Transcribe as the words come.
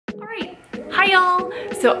y'all.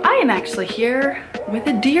 So I am actually here with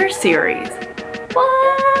a deer series.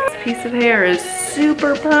 What? This piece of hair is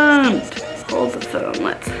super pumped. Hold the phone,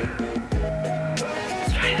 let's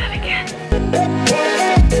try that again.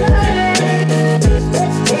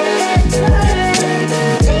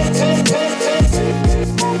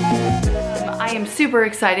 I am super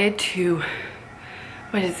excited to,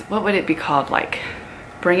 what would it be called? Like,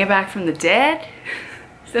 bring it back from the dead?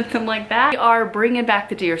 Something like that. We are bringing back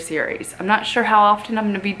the deer series. I'm not sure how often I'm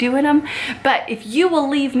gonna be doing them, but if you will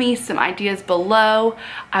leave me some ideas below,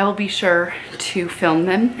 I will be sure to film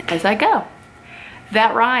them as I go.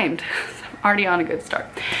 That rhymed. Already on a good start.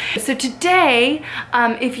 So today,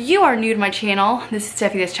 if you are new to my channel, this is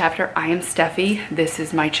Steffie This Chapter. I am Steffie. This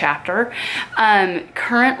is my chapter.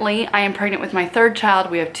 Currently, I am pregnant with my third child.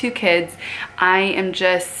 We have 2 kids. I am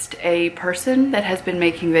just a person that has been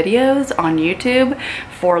making videos on YouTube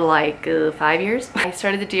for like 5 years. I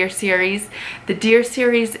started the Deer series. The Deer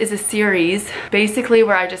series is a series basically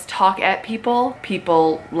where I just talk at people.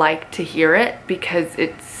 People like to hear it because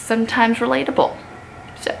it's sometimes relatable.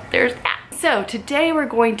 So there's that. So today we're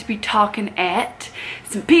going to be talking at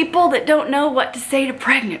some people that don't know what to say to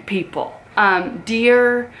pregnant people.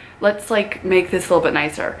 Dear, let's like make this a little bit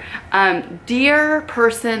nicer. Dear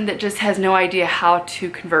person that just has no idea how to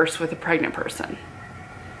converse with a pregnant person.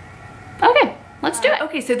 Okay, let's do it.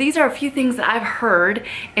 Okay, so these are a few things that I've heard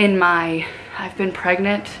in my, I've been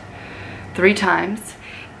pregnant 3 times.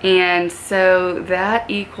 And so that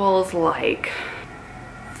equals like,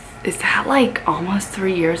 is that like almost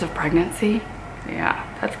 3 years of pregnancy? Yeah,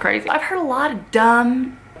 that's crazy. I've heard a lot of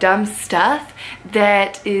dumb stuff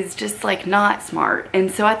that is just like not smart.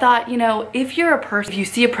 And so I thought, you know, if you're a person, if you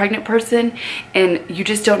see a pregnant person and you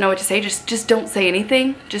just don't know what to say, just don't say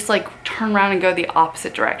anything. Just like turn around and go the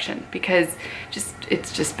opposite direction because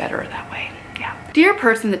it's just better that way. Yeah. Dear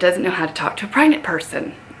person that doesn't know how to talk to a pregnant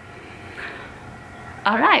person.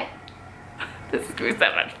 All right. This is gonna be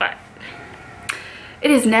so much fun. It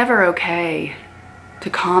is never okay to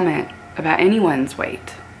comment about anyone's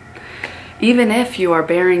weight, even if you are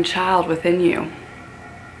bearing child within you.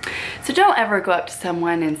 So don't ever go up to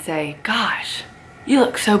someone and say, gosh, you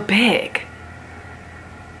look so big.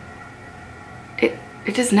 It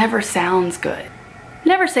just never sounds good.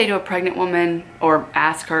 Never say to a pregnant woman or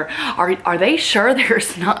ask her, are they sure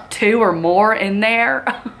there's not 2 or more in there?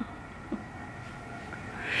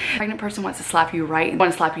 A pregnant person wants to slap you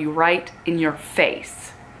right in your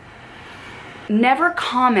face. Never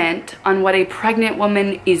comment on what a pregnant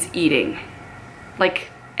woman is eating. Like,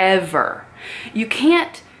 ever. You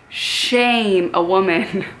can't shame a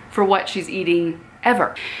woman for what she's eating,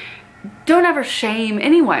 ever. Don't ever shame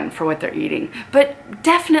anyone for what they're eating, but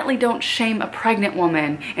definitely don't shame a pregnant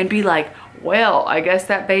woman and be like, well, I guess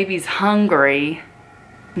that baby's hungry.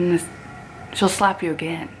 And she'll slap you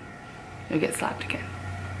again. You'll get slapped again.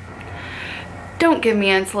 Don't give me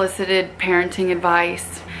unsolicited parenting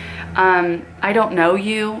advice. I don't know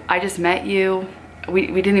you. I just met you. We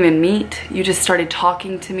didn't even meet. You just started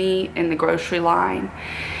talking to me in the grocery line.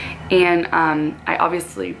 And I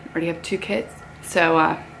obviously already have 2 kids.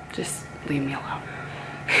 So just leave me alone.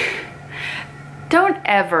 Don't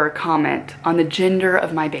ever comment on the gender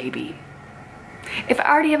of my baby. If I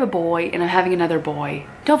already have a boy and I'm having another boy,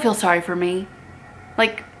 don't feel sorry for me.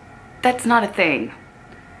 Like, that's not a thing.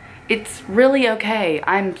 It's really okay.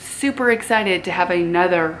 I'm super excited to have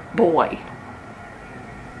another boy.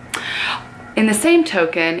 In the same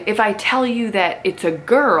token, if I tell you that it's a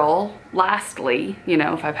girl, lastly, you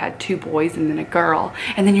know, if I've had 2 boys and then a girl,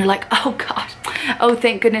 and then you're like, oh gosh, oh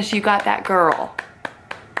thank goodness you got that girl.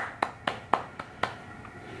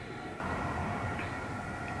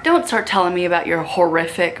 Don't start telling me about your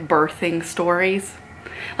horrific birthing stories.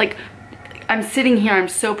 Like, I'm sitting here, I'm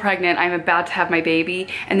so pregnant, I'm about to have my baby,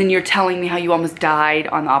 and then you're telling me how you almost died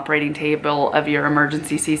on the operating table of your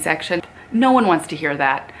emergency C-section. No one wants to hear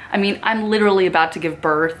that. I mean, I'm literally about to give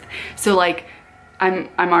birth, so like, I'm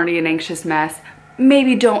already an anxious mess.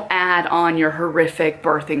 Maybe don't add on your horrific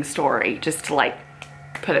birthing story just to like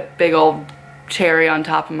put a big old cherry on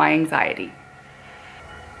top of my anxiety.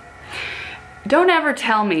 Don't ever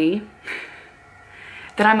tell me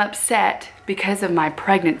that I'm upset because of my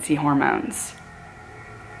pregnancy hormones.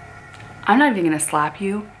 I'm not even gonna slap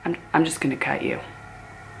you, I'm just gonna cut you.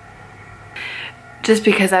 Just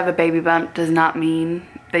because I have a baby bump does not mean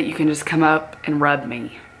that you can just come up and rub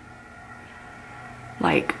me.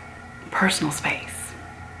 Like, personal space.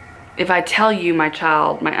 If I tell you my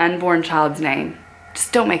child, my unborn child's name,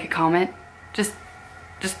 just don't make a comment. Just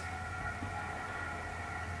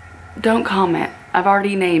don't comment. I've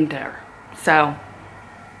already named her, so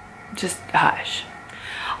just hush.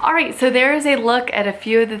 All right, so there is a look at a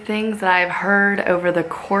few of the things that I've heard over the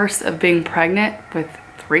course of being pregnant with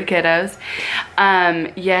 3 kiddos.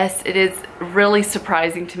 Yes, it is really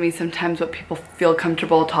surprising to me sometimes what people feel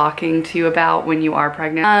comfortable talking to you about when you are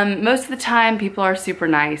pregnant. Most of the time people are super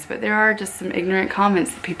nice, but there are just some ignorant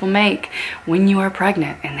comments that people make when you are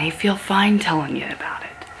pregnant and they feel fine telling you about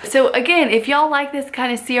it. So again, if y'all like this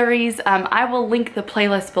kind of series, I will link the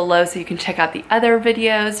playlist below so you can check out the other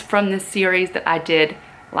videos from this series that I did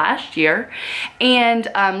last year. And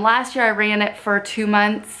last year I ran it for 2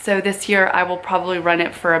 months, so this year I will probably run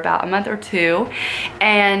it for about a month or 2.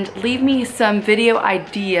 And leave me some video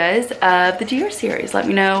ideas of the Dear series. Let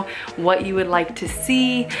me know what you would like to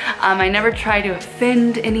see. I never try to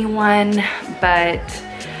offend anyone, but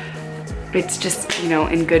it's just, you know,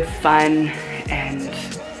 in good fun, and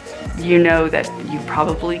you know that you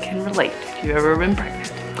probably can relate if you've ever been pregnant.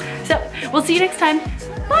 So we'll see you next time.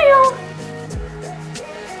 Bye y'all.